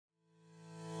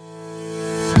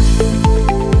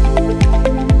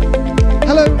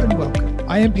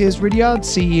am Piers Ridyard,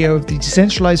 CEO of the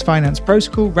Decentralized Finance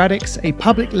Protocol, Radix, a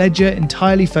public ledger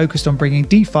entirely focused on bringing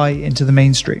DeFi into the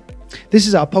mainstream. This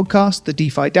is our podcast, The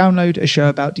DeFi Download, a show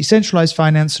about decentralized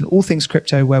finance and all things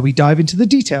crypto, where we dive into the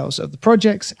details of the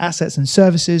projects, assets, and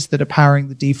services that are powering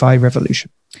the DeFi revolution.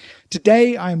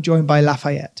 Today, I am joined by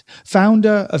Lafayette,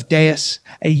 founder of Deus,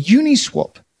 a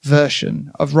Uniswap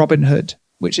version of Robinhood,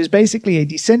 which is basically a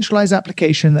decentralized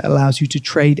application that allows you to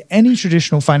trade any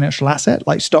traditional financial asset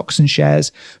like stocks and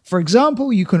shares. For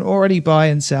example, you can already buy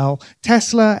and sell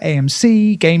Tesla,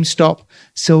 AMC, GameStop,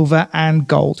 silver, and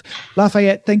gold.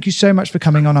 Lafayette, thank you so much for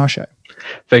coming on our show.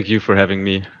 Thank you for having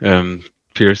me,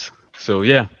 Piers. So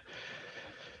yeah,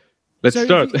 let's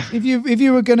start. If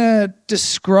you were going to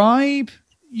describe,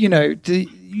 the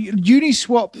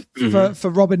Uniswap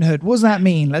for Robinhood, what does that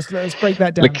mean? Let's break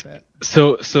that down a bit.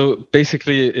 So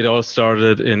basically, it all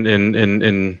started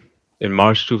in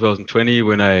March 2020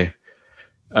 when I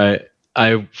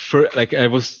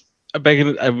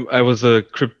was a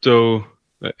crypto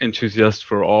enthusiast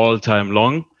for all time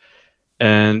long,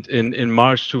 and in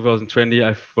March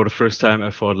 2020, for the first time,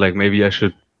 I thought like maybe I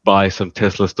should buy some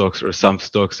Tesla stocks or some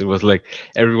stocks. It was like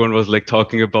everyone was like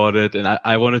talking about it, and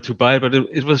I wanted to buy it, but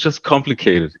it was just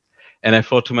complicated. And I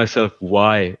thought to myself,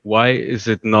 why is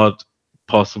it not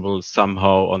possible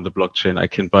somehow on the blockchain? I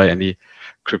can buy any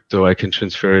crypto, I can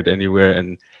transfer it anywhere,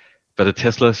 but a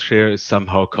Tesla share is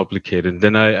somehow complicated. And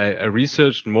then I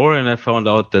researched more, and I found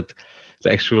out that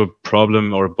the actual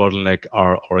problem or bottleneck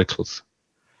are oracles.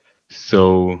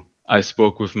 So I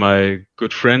spoke with my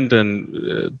good friend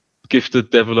and gifted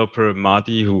developer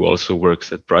Madi, who also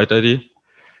works at BrightID,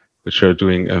 which are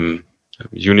doing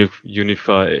unique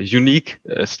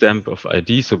stamp of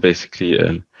ID. So basically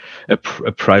a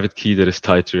private key that is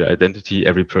tied to your identity.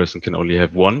 Every person can only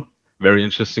have one. Very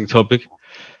interesting topic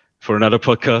for another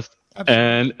podcast.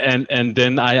 Absolutely. And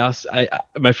then I asked,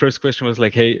 my first question was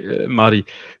like, hey, Madi,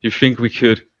 you think we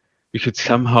could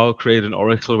somehow create an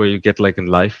oracle where you get like a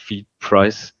live feed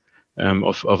price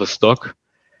of a stock?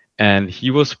 And he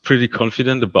was pretty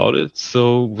confident about it.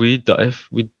 So we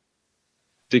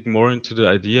dig more into the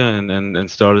idea and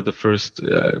started the first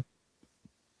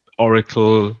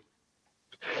Oracle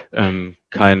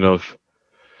kind of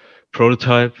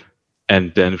prototype.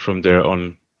 And then from there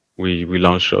on, we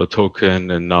launched our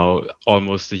token. And now,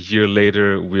 almost a year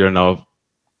later, we are now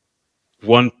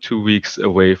 1-2 weeks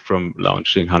away from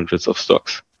launching hundreds of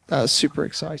stocks. That's super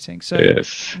exciting. So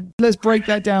yes. Let's break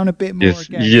that down a bit more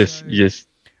again. Yes.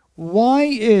 Why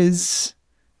is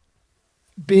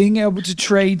being able to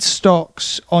trade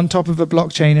stocks on top of a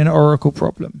blockchain an oracle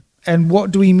problem? And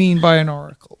what do we mean by an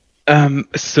oracle?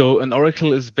 So an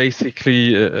oracle is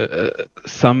basically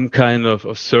some kind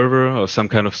of server or some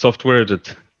kind of software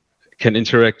that can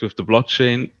interact with the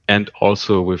blockchain and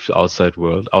also with the outside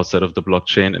world, outside of the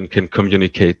blockchain, and can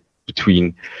communicate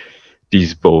between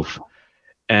these both.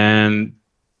 And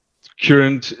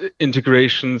current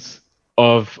integrations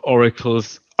of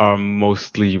oracles are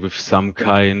mostly with some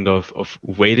kind of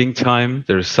waiting time.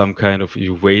 There's some kind of,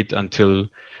 you wait until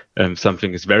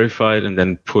something is verified and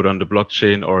then put on the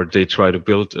blockchain, or they try to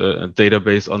build a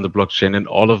database on the blockchain. And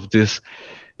all of this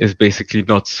is basically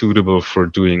not suitable for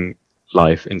doing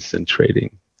live instant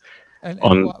trading.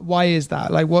 And why is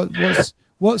that? Like, what's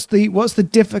the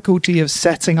difficulty of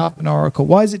setting up an oracle?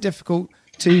 Why is it difficult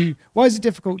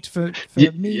for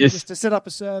me just to set up a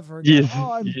server and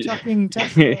go, I'm chucking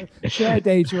Tesla share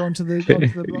data onto the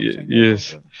blockchain?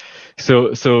 Yes.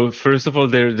 So first of all,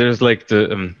 there's like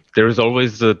there is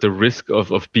always the risk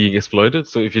of being exploited.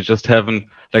 So if you just haven't,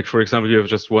 like for example, you have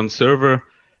just one server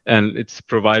and it's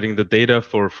providing the data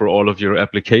for all of your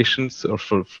applications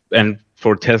and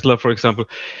for Tesla, for example,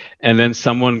 and then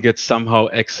someone gets somehow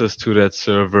access to that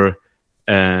server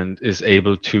and is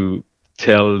able to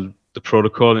tell the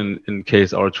protocol, in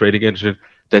case our trading engine,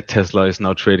 that Tesla is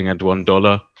now trading at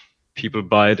 $1. People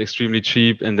buy it extremely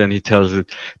cheap, and then he tells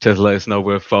it Tesla is now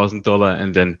worth $1,000,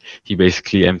 and then he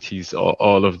basically empties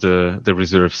all of the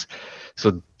reserves.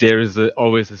 So there is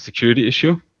always a security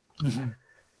issue. Mm-hmm.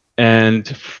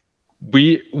 And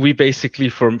we basically,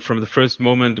 from the first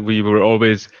moment, we were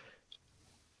always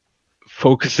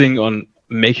focusing on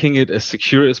making it as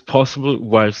secure as possible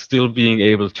while still being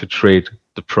able to trade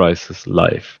the prices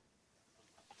live.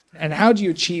 And how do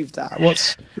you achieve that?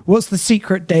 What's the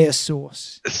secret Deus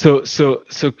source? So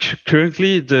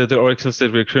currently the oracles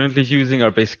that we're currently using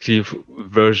are basically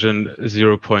version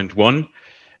 0.1,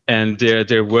 and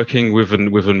they're working with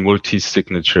a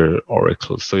multi-signature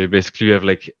oracle. So you basically have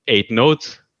like 8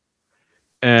 nodes,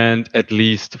 and at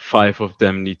least 5 of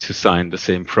them need to sign the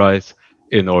same price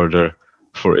in order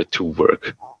for it to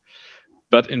work.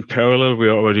 But in parallel, we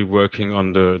are already working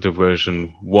on the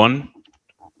version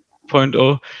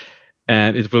 1.0,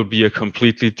 and it will be a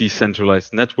completely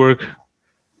decentralized network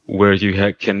where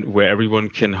where everyone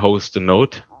can host a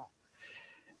node.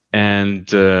 And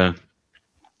the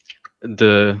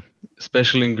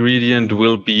special ingredient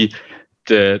will be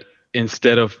that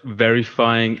instead of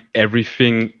verifying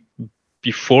everything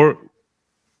before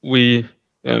we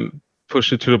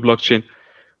push it to the blockchain,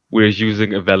 we're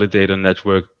using a validator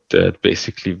network that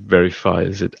basically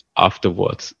verifies it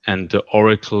afterwards. And the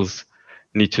oracles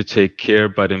need to take care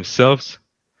by themselves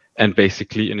and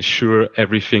basically ensure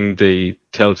everything they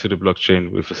tell to the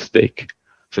blockchain with a stake.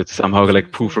 So it's somehow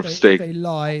like proof of stake. If they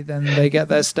lie, then they get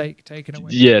their stake taken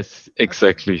away. Yes,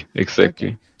 exactly.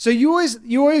 Okay. So you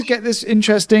always get this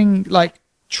interesting like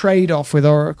trade-off with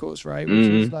oracles, right? Which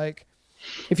is like,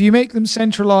 if you make them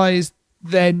centralized,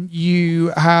 then you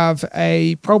have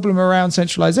a problem around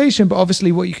centralization. But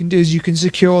obviously what you can do is you can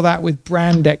secure that with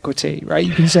brand equity, right?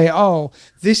 You can say, oh,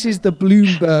 this is the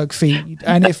Bloomberg feed.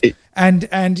 And if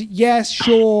and yes,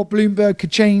 sure, Bloomberg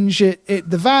could change the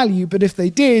value, but if they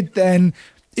did, then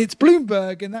it's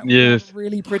Bloomberg, and that would be a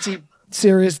really pretty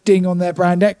serious ding on their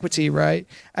brand equity, right?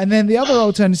 And then the other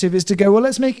alternative is to go, well,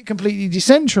 let's make it completely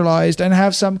decentralized and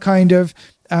have some kind of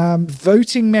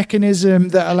voting mechanism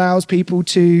that allows people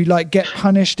to like get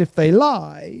punished if they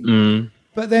lie.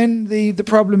 But then the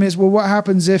problem is, well, what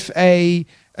happens if an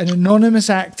anonymous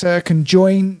actor can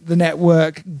join the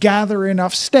network, gather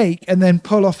enough stake, and then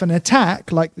pull off an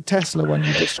attack like the Tesla one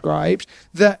you described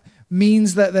that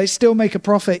means that they still make a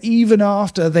profit even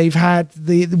after they've had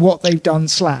what they've done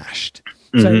slashed.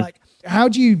 So like, how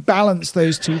do you balance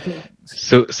those two things?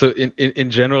 So in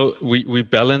general, we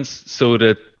balance so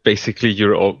that basically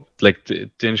you're all like the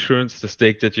insurance, the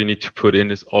stake that you need to put in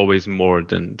is always more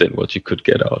than what you could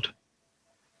get out.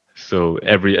 So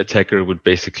every attacker would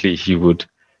he would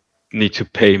need to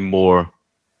pay more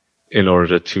in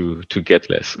order to get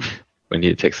less when he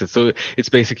attacks it. So it's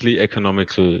basically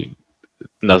economical.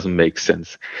 Doesn't make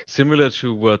sense. Similar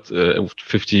to what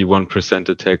 51%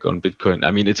 attack on Bitcoin.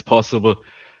 I mean, it's possible,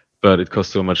 but it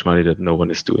costs so much money that no one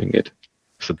is doing it.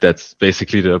 So that's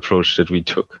basically the approach that we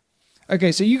took.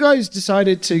 Okay, so you guys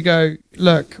decided to go,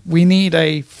 look, we need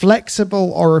a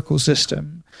flexible Oracle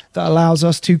system that allows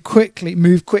us to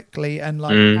move quickly and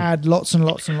like add lots and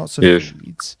lots and lots of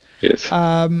feeds. Yes.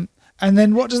 And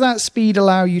then what does that speed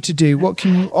allow you to do? What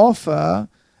can you offer?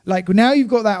 Like now you've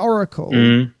got that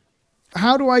Oracle.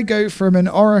 How do I go from an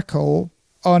Oracle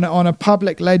on a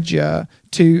public ledger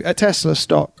to a Tesla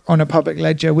stock on a public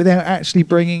ledger without actually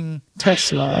bringing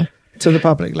Tesla to the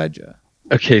public ledger?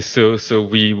 Okay, so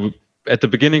we at the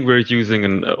beginning we're using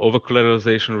an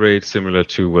over-collateralization rate similar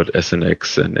to what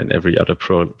SNX and every other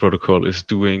protocol is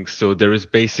doing. So there is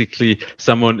basically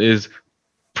someone is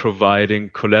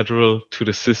providing collateral to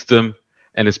the system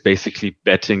and is basically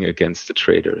betting against the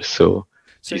trader. So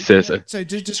he says. So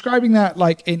describing that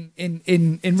like in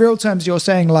real terms, you're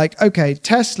saying like, okay,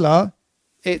 Tesla,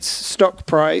 its stock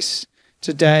price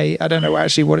today. I don't know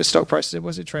actually what its stock price is.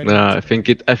 Was it trading? No, I think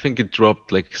it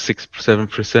dropped like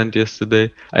 6-7%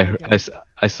 yesterday.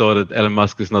 I saw that Elon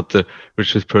Musk is not the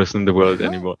richest person in the world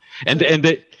anymore. And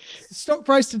the stock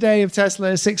price today of Tesla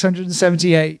is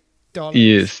 $678.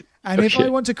 Yes. And if I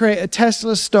want to create a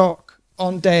Tesla stock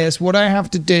on Deus, what I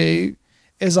have to do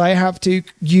is I have to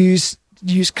use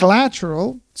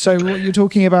collateral. So what you're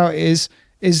talking about is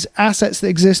assets that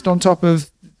exist on top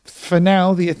of, for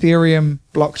now, the Ethereum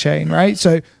blockchain, right?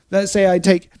 So let's say I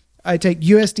take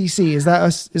USDC. Is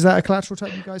that a collateral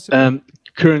type you guys support?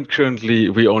 Currently,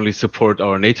 we only support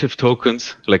our native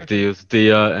tokens like Deus,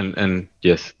 Dea, and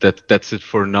yes, that's it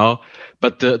for now.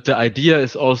 But the idea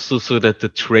is also so that the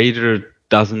trader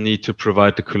doesn't need to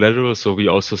provide the collateral. So we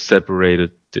also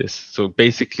separated this. So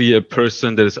basically, a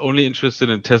person that is only interested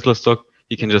in Tesla stock,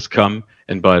 he can just come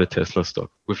and buy the Tesla stock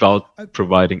without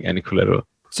providing any collateral.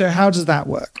 So how does that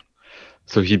work?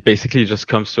 So he basically just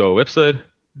comes to our website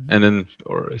and then,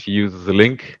 or he uses a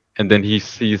link and then he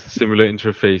sees a similar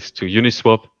interface to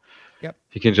Uniswap. Yep.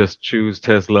 He can just choose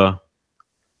Tesla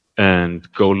and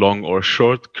go long or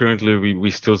short. Currently,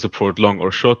 we still support long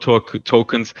or short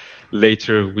tokens.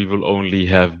 Later, we will only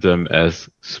have them as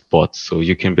spots. So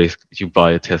you can basically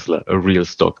buy a Tesla, a real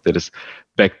stock that is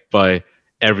backed by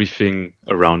everything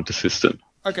around the system.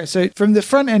 Okay, so from the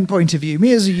front end point of view,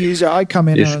 me as a user, I come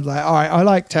in and I'm like, all right, I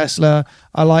like Tesla.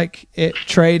 I like it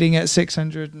trading at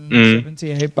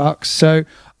 $678. So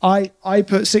I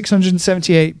put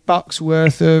 $678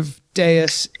 worth of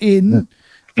Deus in.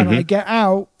 and I get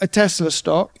out a Tesla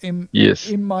stock in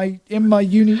my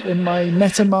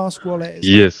MetaMask wallet.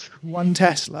 It's like 1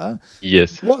 Tesla.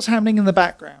 Yes. What's happening in the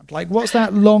background? Like, what's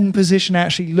that long position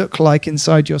actually look like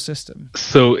inside your system?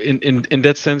 So in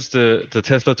that sense, the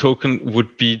Tesla token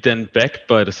would be then backed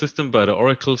by the system, by the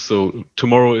Oracle. So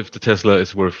tomorrow, if the Tesla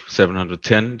is worth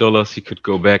 $710, he could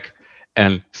go back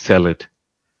and sell it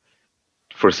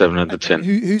for 710.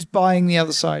 Okay. Who's buying the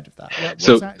other side of that? What's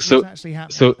actually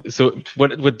happening? So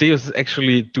what Deus is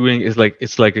actually doing is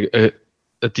it's like a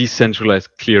decentralized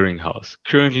clearinghouse.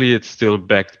 Currently, it's still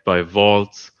backed by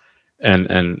vaults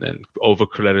and over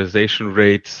collateralization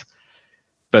rates.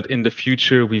 But in the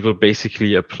future, we will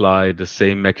basically apply the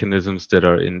same mechanisms that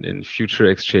are in future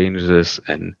exchanges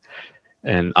and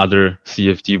other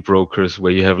CFD brokers,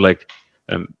 where you have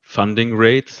funding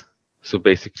rates. So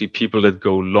basically, people that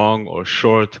go long or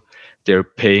short, they're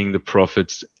paying the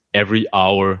profits every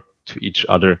hour to each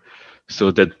other, so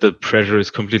that the pressure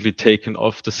is completely taken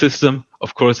off the system.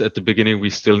 Of course, at the beginning, we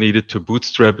still needed to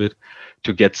bootstrap it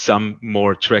to get some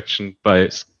more traction by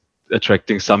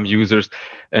attracting some users.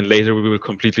 And later, we will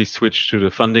completely switch to the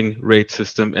funding rate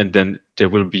system, and then there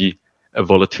will be a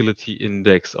volatility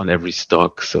index on every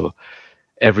stock. So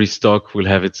every stock will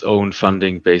have its own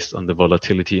funding based on the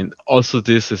volatility. And also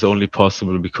this is only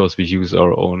possible because we use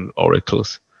our own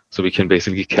oracles. So we can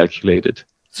basically calculate it.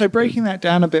 So breaking that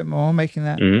down a bit more, making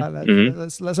that,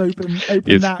 let's open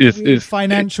that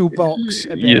financial box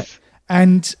a bit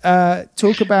and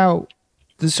talk about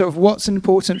the sort of what's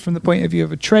important from the point of view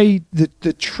of a trade,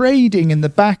 the trading in the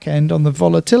back end on the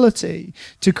volatility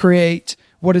to create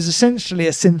what is essentially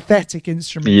a synthetic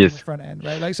instrument on the front end,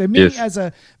 right? Like, so me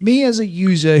as a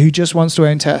user who just wants to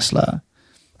own Tesla,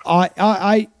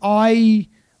 I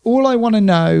all I want to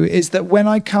know is that when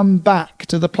I come back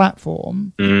to the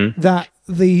platform, that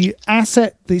the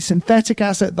synthetic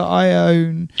asset that I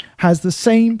own has the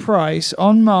same price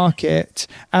on market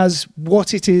as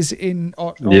what it is on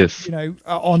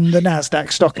the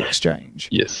Nasdaq Stock Exchange.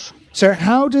 Yes. So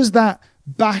how does that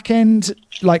back end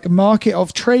market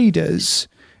of traders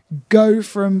go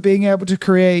from being able to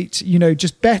create,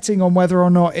 just betting on whether or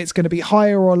not it's going to be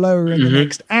higher or lower in the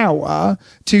next hour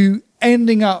to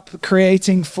ending up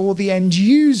creating for the end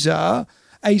user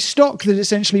a stock that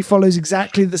essentially follows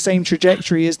exactly the same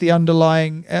trajectory as the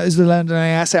underlying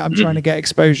asset I'm trying to get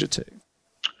exposure to?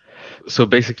 So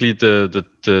basically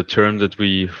the term that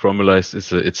we formalized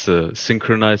is it's a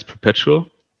synchronized perpetual.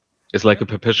 It's like a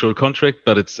perpetual contract,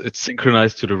 but it's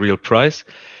synchronized to the real price.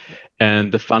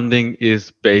 And the funding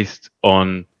is based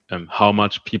on how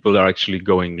much people are actually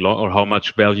going long, or how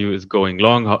much value is going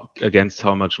long against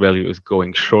how much value is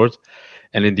going short.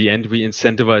 And in the end, we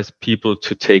incentivize people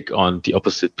to take on the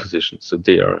opposite position. So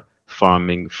they are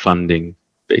farming funding,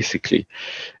 basically.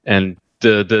 And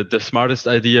the smartest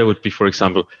idea would be, for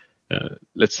example,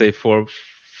 let's say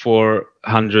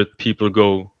 400 people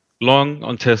go long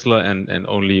on Tesla and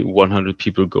only 100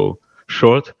 people go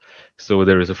short. So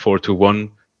there is a 4-to-1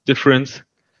 difference.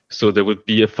 So there would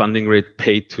be a funding rate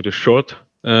paid to the short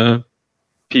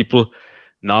people.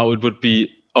 Now it would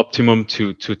be optimum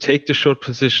to take the short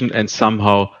position and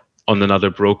somehow on another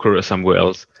broker or somewhere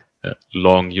else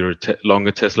long your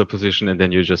longer Tesla position, and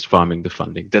then you're just farming the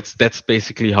funding. That's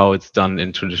basically how it's done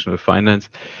in traditional finance,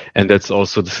 and that's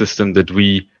also the system that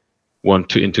we want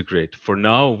to integrate. For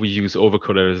now, we use over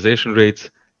collateralization rates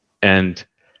and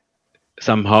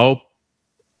somehow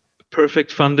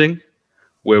perfect funding,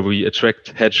 where we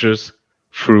attract hedgers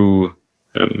through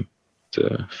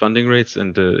the funding rates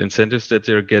and the incentives that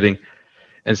they're getting,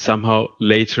 and somehow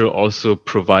later also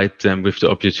provide them with the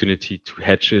opportunity to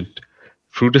hedge it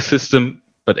through the system,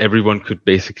 but everyone could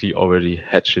basically already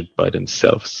hedge it by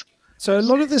themselves. So a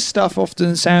lot of this stuff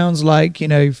often sounds like,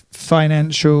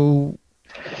 financial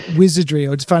wizardry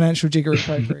or financial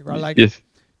jiggery-pokery, right? Yes.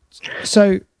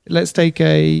 So let's take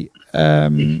an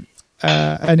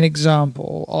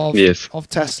example of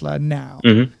Tesla now,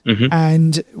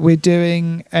 and we're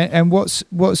doing. And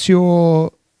what's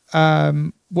your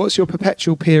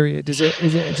perpetual period? Is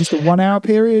it just a 1 hour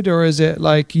period, or is it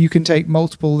like you can take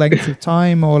multiple lengths of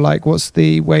time, or what's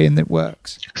the way in that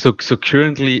works? So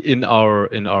currently in our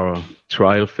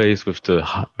trial phase with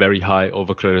the very high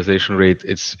over collateralization rate,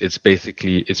 it's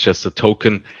just a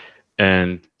token,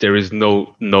 and there is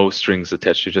no strings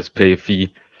attached. You just pay a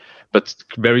fee. But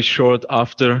very short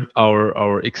after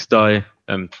our XDAI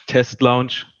test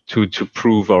launch to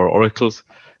prove our oracles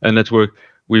network,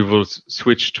 we will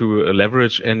switch to a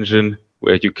leverage engine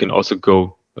where you can also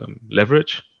go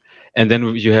leverage, and then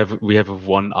we have a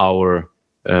 1 hour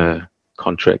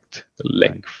contract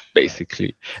length,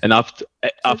 basically. And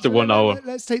after 1 hour,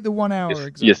 let's take the 1 hour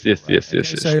example.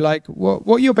 Yes. So like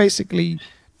what you're basically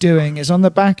doing is on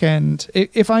the back end,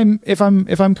 if I'm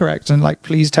correct, and like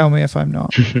please tell me if I'm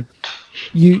not,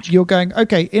 you're going,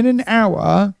 okay, in an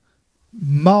hour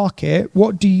market,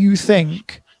 what do you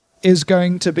think is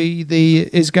going to be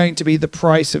the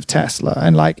price of Tesla?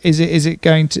 And like is it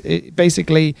going to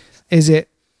basically, is it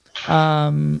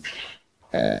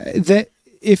that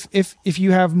if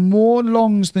you have more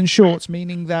longs than shorts,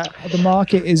 meaning that the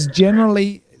market is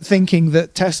generally thinking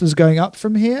that Tesla's going up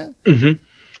from here,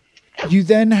 you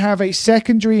then have a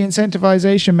secondary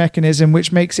incentivization mechanism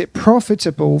which makes it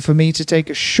profitable for me to take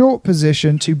a short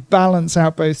position to balance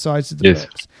out both sides of the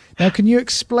books. Now, can you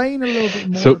explain a little bit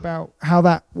more about how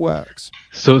that works?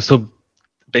 So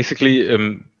basically,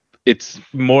 it's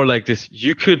more like this.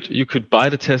 You could buy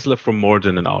the Tesla for more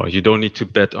than an hour. You don't need to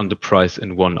bet on the price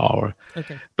in 1 hour.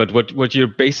 Okay. But what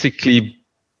you're basically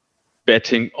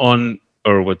betting on,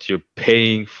 or what you're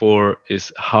paying for,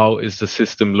 is how is the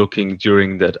system looking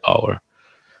during that hour.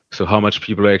 So how much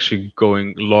people are actually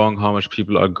going long, how much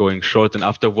people are going short. And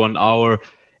after 1 hour,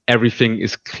 everything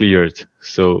is cleared.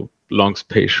 So longs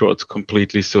pay shorts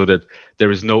completely, so that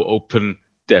there is no open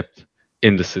depth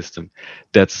in the system.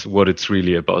 That's what it's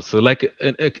really about. So like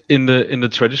in the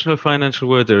traditional financial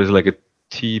world, there is like a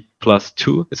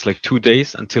T+2. It's like 2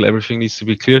 days until everything needs to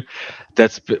be clear.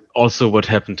 That's also what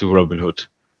happened to Robinhood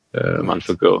a month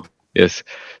ago. Yes.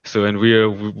 So,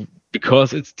 and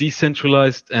because it's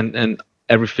decentralized and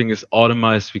everything is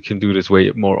automized, we can do this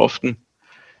way more often.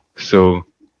 So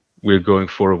we're going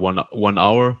for a 1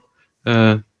 hour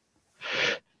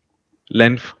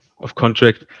length of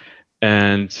contract.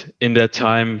 And in that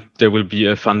time, there will be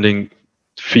a funding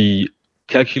fee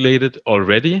calculated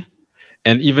already.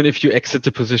 And even if you exit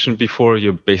the position before,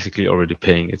 you're basically already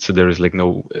paying it. So there is like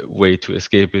no way to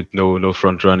escape it, no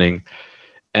front running.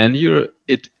 And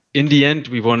in the end,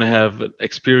 we want to have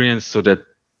experience so that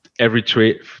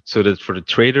so that for the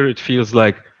trader, it feels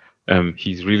like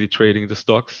he's really trading the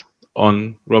stocks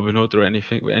on Robinhood or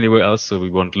anywhere else. So we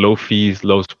want low fees,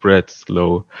 low spreads,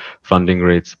 low funding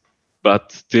rates,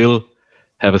 but still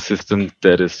have a system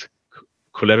that is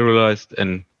collateralized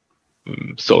and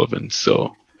solvent.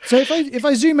 So if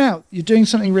I zoom out, you're doing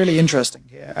something really interesting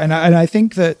here, and I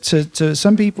think that to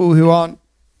some people who aren't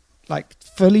like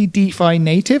fully DeFi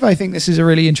native, I think this is a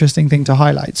really interesting thing to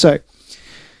highlight. So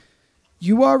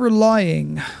you are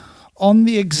relying on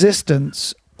the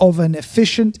existence of an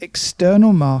efficient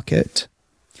external market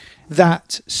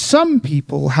that some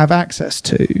people have access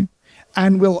to,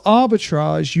 and will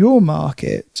arbitrage your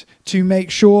market to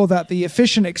make sure that the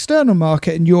efficient external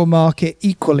market and your market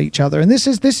equal each other. And this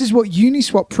is what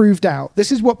Uniswap proved out.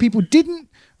 This is what people didn't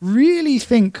really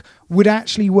think would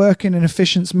actually work in an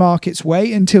efficient markets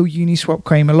way until Uniswap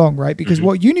came along, right? Because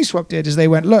what Uniswap did is they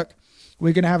went, look,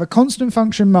 we're going to have a constant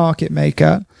function market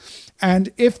maker,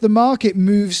 and if the market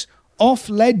moves off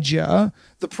ledger,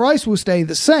 the price will stay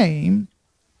the same.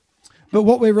 But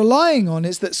what we're relying on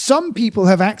is that some people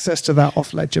have access to that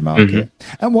off-ledger market.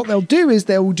 And what they'll do is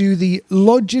they'll do the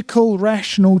logical,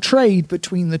 rational trade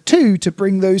between the two to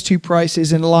bring those two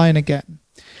prices in line again.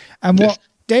 And what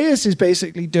Deus is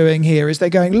basically doing here is they're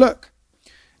going, look,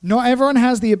 not everyone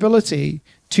has the ability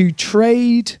to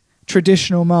trade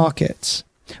traditional markets,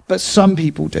 but some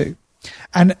people do.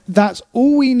 And that's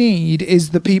all we need,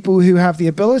 is the people who have the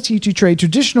ability to trade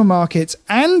traditional markets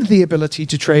and the ability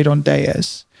to trade on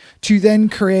Deus, to then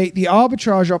create the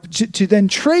arbitrage, to then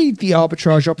trade the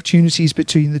arbitrage opportunities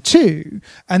between the two,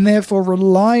 and therefore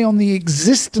rely on the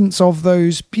existence of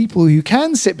those people who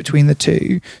can sit between the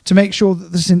two to make sure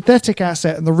that the synthetic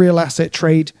asset and the real asset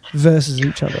trade versus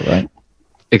each other, right?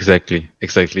 Exactly.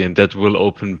 And that will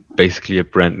open basically a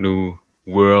brand new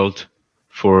world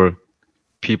for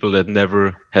people that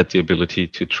never had the ability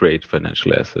to trade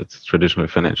financial assets, traditional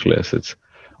financial assets,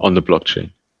 on the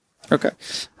blockchain. Okay.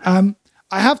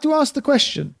 I have to ask the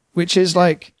question, which is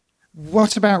like,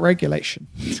 what about regulation?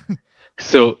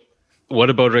 So what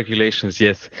about regulations?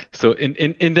 Yes. So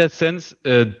in that sense,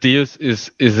 Deus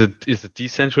is a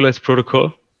decentralized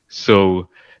protocol. So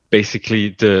basically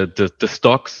the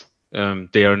stocks,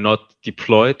 they are not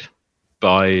deployed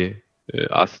by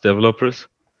us developers.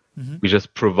 We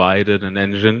just provided an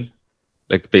engine,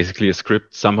 like basically a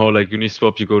script. Somehow like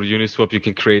Uniswap, you go to Uniswap, you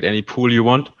can create any pool you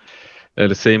want.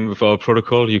 The same with our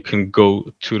protocol. You can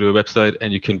go to the website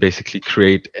and you can basically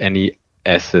create any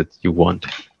asset you want.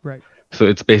 Right. So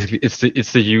it's basically it's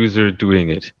the user doing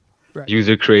it. Right.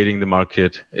 User creating the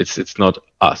market. It's not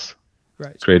us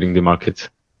creating the market.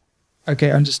 Okay,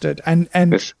 understood. And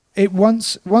yes.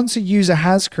 once a user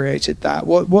has created that,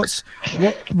 what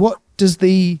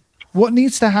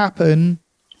needs to happen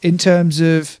in terms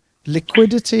of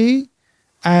liquidity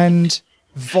and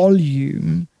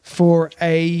volume for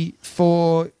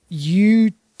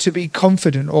you to be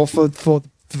confident, or for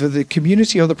the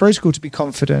community or the protocol to be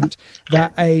confident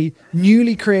that a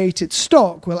newly created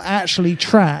stock will actually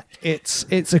track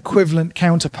its equivalent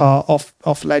counterpart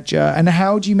off ledger? And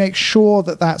how do you make sure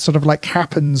that sort of like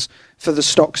happens for the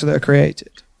stocks that are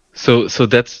created? So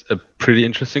that's a pretty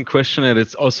interesting question, and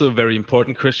it's also a very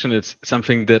important question. It's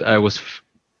something that I was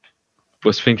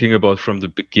thinking about from the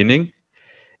beginning.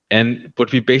 And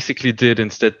what we basically did,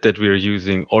 instead that we are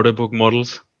using order book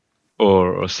models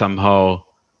or somehow,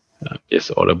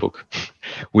 order book,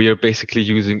 we are basically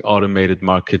using automated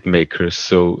market makers.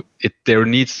 So there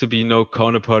needs to be no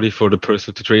counterparty for the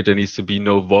person to trade. There needs to be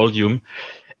no volume.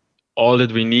 All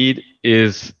that we need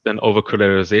is an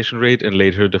over-collateralization rate and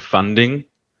later the funding,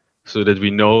 so that we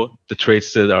know the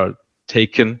trades that are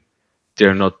taken,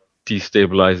 they're not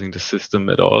destabilizing the system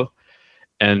at all.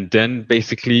 And then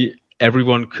basically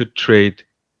everyone could trade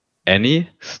any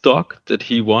stock that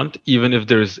he wants, even if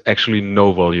there's actually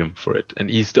no volume for it, and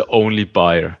he's the only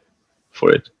buyer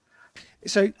for it.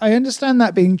 So I understand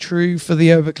that being true for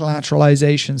the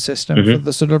over-collateralization system, for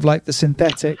the sort of like the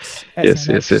synthetics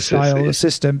style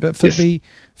system, but for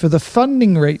the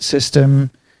funding rate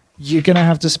system, you're going to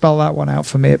have to spell that one out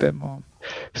for me a bit more.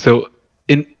 So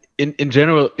in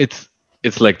general, it's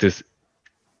like this.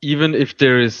 Even if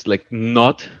there is like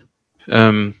not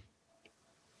the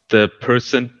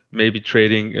person maybe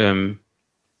trading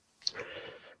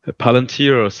a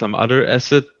Palantir or some other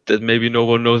asset that maybe no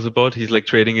one knows about, he's like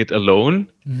trading it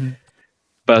alone.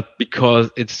 But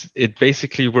because it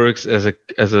basically works as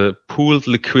a pooled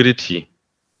liquidity.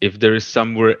 If there is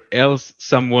somewhere else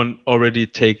someone already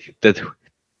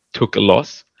took a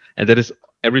loss, and that is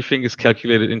everything is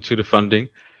calculated into the funding,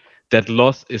 that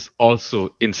loss is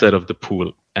also inside of the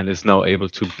pool and is now able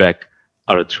to back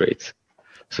other trades.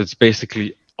 So it's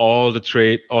basically all the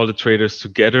traders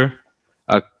together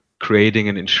are creating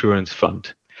an insurance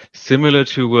fund, similar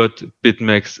to what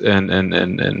BitMEX and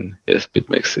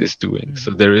BitMEX is doing.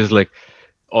 So there is like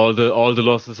all the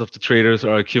losses of the traders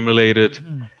are accumulated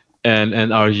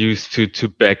and are used to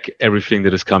back everything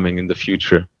that is coming in the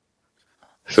future.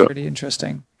 So pretty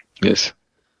interesting. Yes.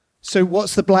 So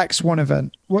what's the black swan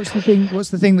event? What's the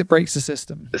thing that breaks the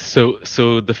system? So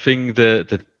the thing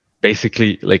that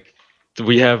basically, like,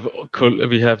 we have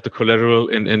the collateral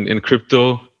in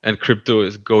crypto, and crypto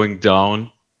is going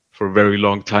down for a very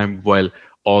long time while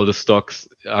all the stocks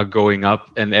are going up,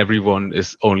 and everyone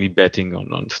is only betting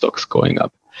on stocks going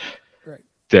up. Right.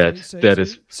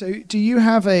 So do you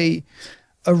have a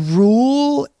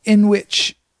rule in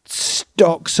which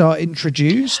stocks are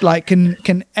introduced? Like,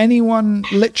 can anyone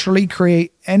literally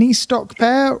create any stock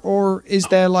pair, or is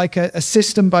there like a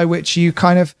system by which you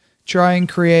kind of try and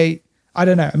create? I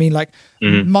don't know. I mean, like,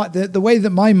 the way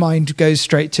that my mind goes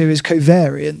straight to is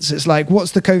covariance. It's like,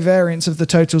 what's the covariance of the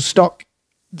total stock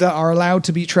that are allowed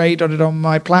to be traded on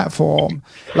my platform?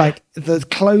 Like, the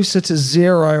closer to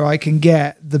zero I can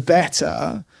get, the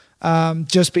better.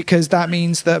 Just because that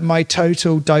means that my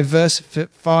total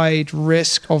diversified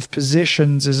risk of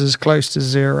positions is as close to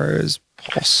zero as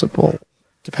possible,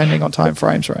 depending on time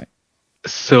frames, right?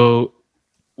 So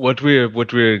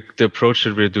the approach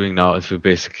that we're doing now is we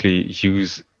basically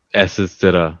use assets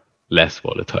that are less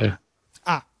volatile.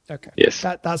 Okay. Yes.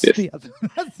 That's yes. the other.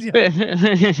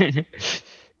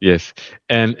 Yes.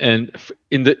 And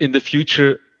in the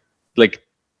future, like,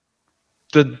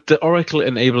 the Oracle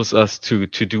enables us to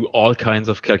do all kinds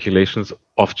of calculations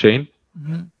off chain.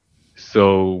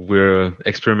 So we're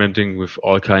experimenting with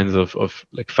all kinds of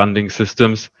like funding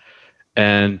systems.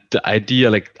 And the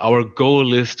idea, like, our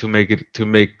goal is to make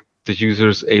the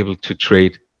users able to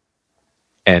trade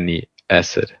any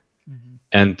asset,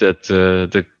 and that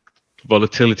the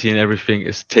volatility and everything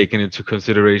is taken into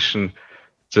consideration.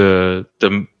 The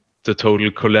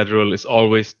total collateral is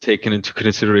always taken into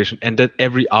consideration, and that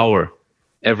every hour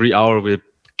we're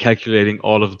calculating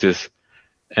all of this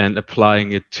and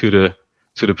applying it to the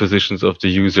positions of the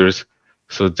users,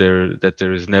 so that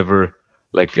there is never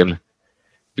like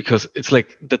because it's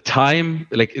like the time,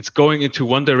 like, it's going into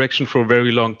one direction for a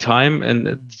very long time,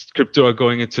 and crypto are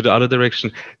going into the other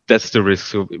direction. That's the risk.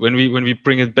 So when we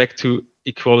bring it back to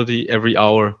equality every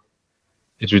hour,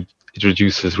 it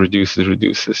reduces.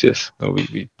 Yes, so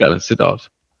we balance it out.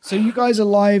 So you guys are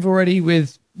live already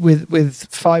with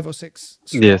 5 or 6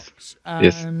 stocks.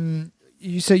 Yes.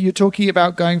 You're talking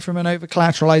about going from an over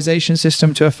collateralization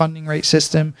system to a funding rate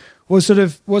system. What sort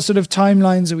of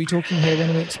timelines are we talking here? When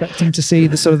are we expecting to see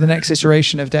the next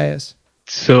iteration of Deus?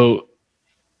 So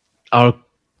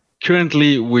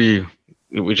currently we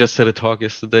just had a talk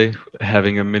yesterday,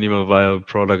 having a minimal viable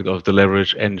product of the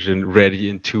leverage engine ready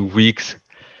in 2 weeks.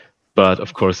 But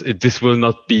of course, this will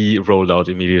not be rolled out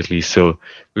immediately. So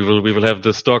we will have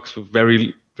the stocks with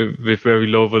very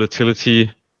low volatility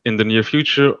in the near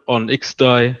future on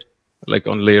XDAI, like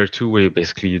on layer 2, where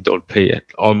basically you don't pay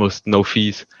almost no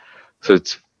fees. So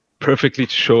it's perfectly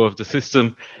to show off the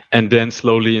system, and then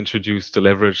slowly introduce the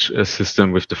leverage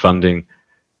system with the funding,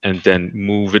 and then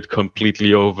move it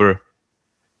completely over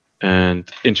and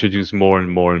introduce more and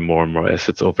more and more and more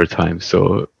assets over time.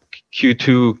 So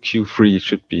Q2, Q3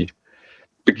 should be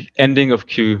ending of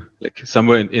like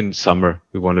somewhere in summer.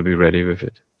 We want to be ready with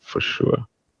it for sure.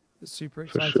 It's super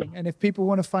exciting. Sure. And if people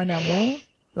want to find out more,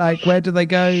 like where do they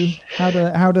go?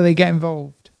 How do they get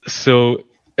involved? So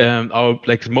our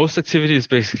most activity is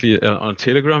basically on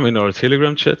Telegram, in our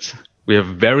Telegram chats. We have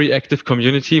very active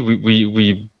community.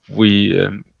 We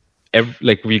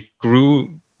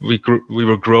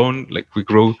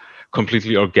grew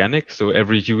completely organic. So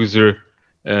every user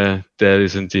that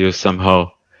is in Deus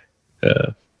somehow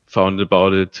found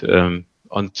about it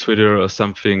on Twitter or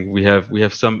something. We have a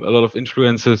lot of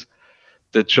influencers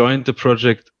that joined the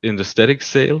project in the static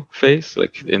sale phase,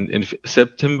 like in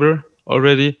September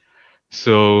already.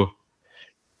 So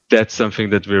that's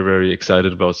something that we're very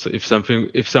excited about. So if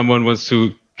someone wants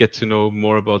to get to know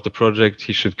more about the project,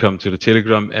 he should come to the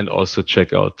Telegram and also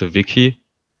check out the wiki.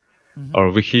 Mm-hmm.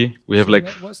 Our wiki. We have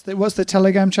what's the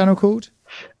Telegram channel called?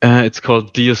 It's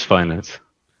called Deus Finance.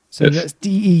 So that's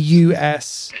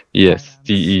DEUS. Yes,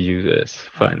 DEUS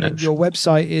Finance. And your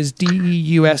website is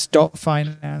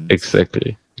deus.finance.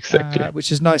 Exactly.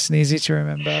 Which is nice and easy to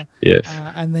remember. Yes.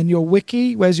 And then your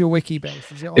wiki, where's your wiki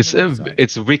based? Is it on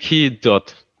it's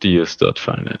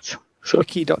wiki.deus.finance. So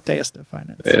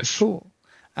wiki.deus.finance. Yes. Cool.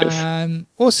 Awesome.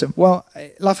 Well,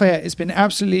 Lafayette, it's been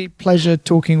absolutely pleasure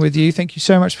talking with you. Thank you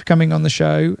so much for coming on the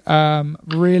show.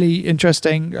 Really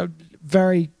interesting.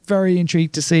 Very, very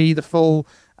intrigued to see the full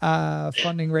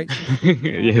funding rates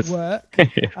yes. work.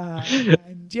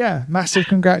 And massive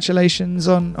congratulations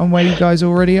on where you guys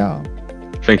already are.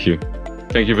 Thank you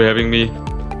for having me,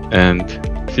 and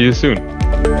see you soon.